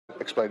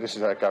explain, this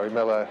is Gary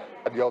Millar,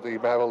 and you're the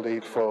Mayoral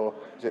Lead for,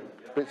 is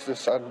it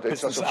Business and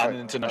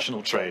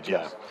International Trade,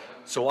 yeah.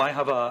 So I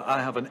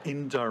have an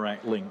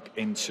indirect link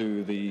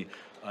into the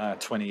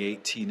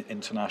 2018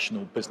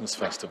 International Business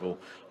Festival.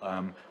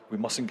 We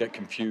mustn't get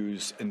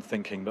confused in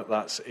thinking that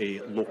that's a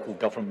local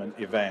government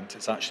event.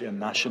 It's actually a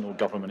national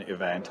government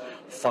event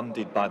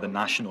funded by the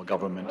national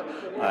government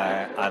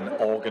and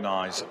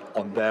organised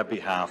on their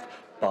behalf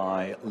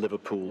by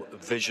Liverpool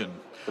Vision.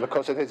 And of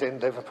course it is in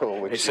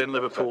Liverpool. It's in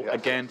Liverpool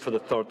again for the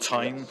third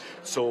time. Yes.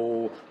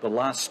 So the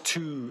last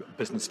two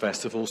business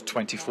festivals,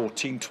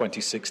 2014,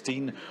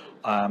 2016,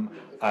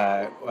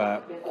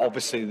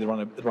 obviously they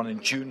run in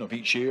June of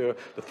each year.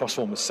 The first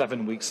one was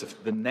 7 weeks,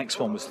 the next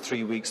one was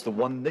 3 weeks. The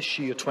one this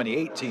year,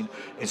 2018,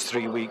 is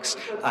 3 weeks,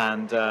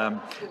 and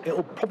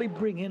it'll probably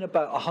bring in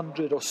about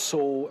 100 or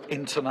so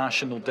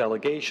international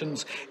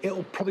delegations.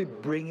 It'll probably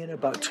bring in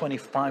about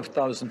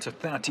 25,000 to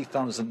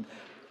 30,000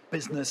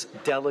 business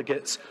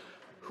delegates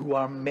who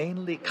are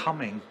mainly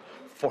coming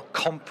for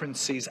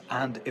conferences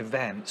and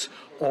events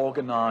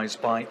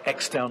organised by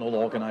external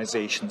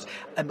organisations,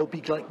 and there'll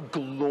be like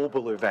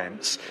global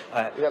events.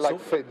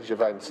 Like fringe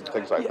events and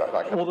things like that.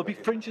 Well, there'll be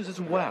fringes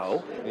as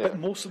well, but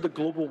most of the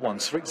global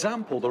ones. For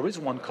example, there is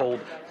one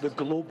called the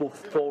Global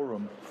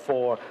Forum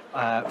for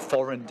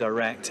Foreign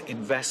Direct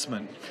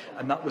Investment,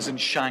 and that was in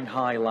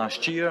Shanghai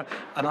last year.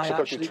 And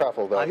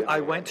I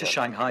went to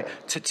Shanghai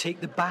to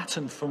take the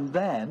baton from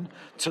then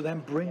to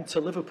then bring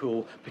to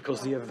Liverpool,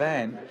 because the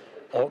event,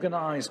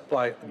 organised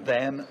by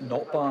them,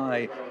 not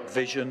by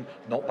Vision,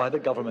 not by the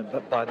government,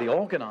 but by the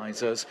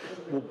organisers,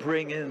 will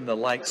bring in the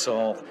likes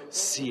of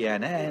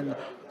CNN,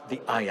 the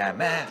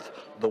IMF,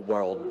 the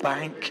World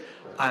Bank,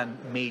 and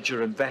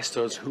major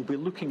investors who'll be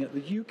looking at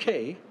the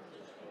UK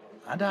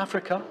and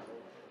Africa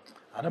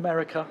and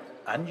America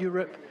and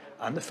Europe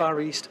and the Far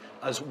East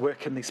as where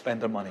can they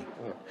spend their money.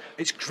 Yeah.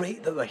 It's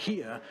great that they're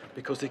here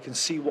because they can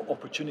see what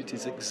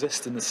opportunities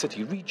exist in the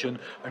city region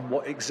and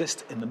what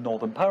exists in the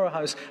Northern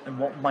Powerhouse and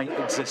what might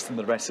exist in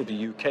the rest of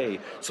the UK.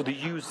 So they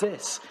use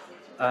this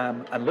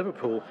and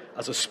Liverpool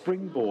as a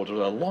springboard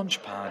or a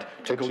launch pad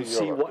to go and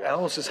see what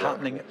else is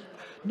happening,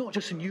 not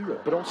just in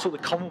Europe, but also the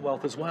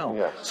Commonwealth as well.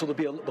 Yeah. So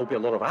there'll be a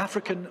lot of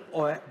African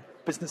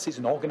businesses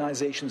and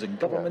organisations and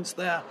governments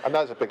there. And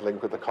there's a big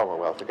link with the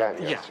Commonwealth again.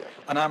 Yes. Yeah,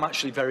 and I'm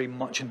actually very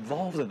much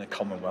involved in the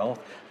Commonwealth,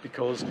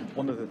 because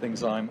one of the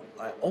things I'm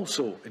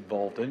also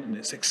involved in, and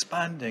it's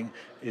expanding,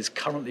 is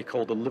currently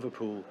called the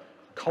Liverpool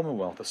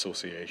Commonwealth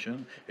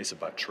Association. It's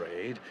about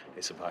trade,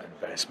 it's about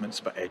investments,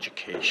 it's about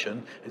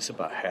education, it's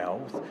about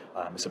health,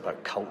 it's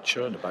about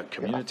culture and about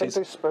communities.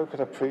 I think they spoke at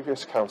a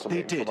previous council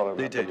meeting.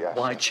 They did. Yes.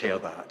 Well, I chair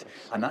that.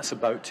 And that's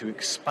about to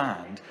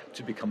expand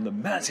to become the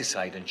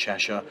Merseyside and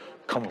Cheshire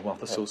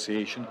Commonwealth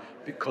Association,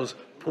 because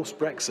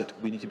post-Brexit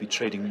we need to be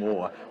trading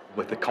more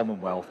with the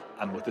Commonwealth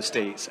and with the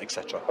States,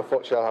 etc.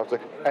 Unfortunately, I'll have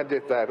to end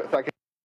it there, but thank you.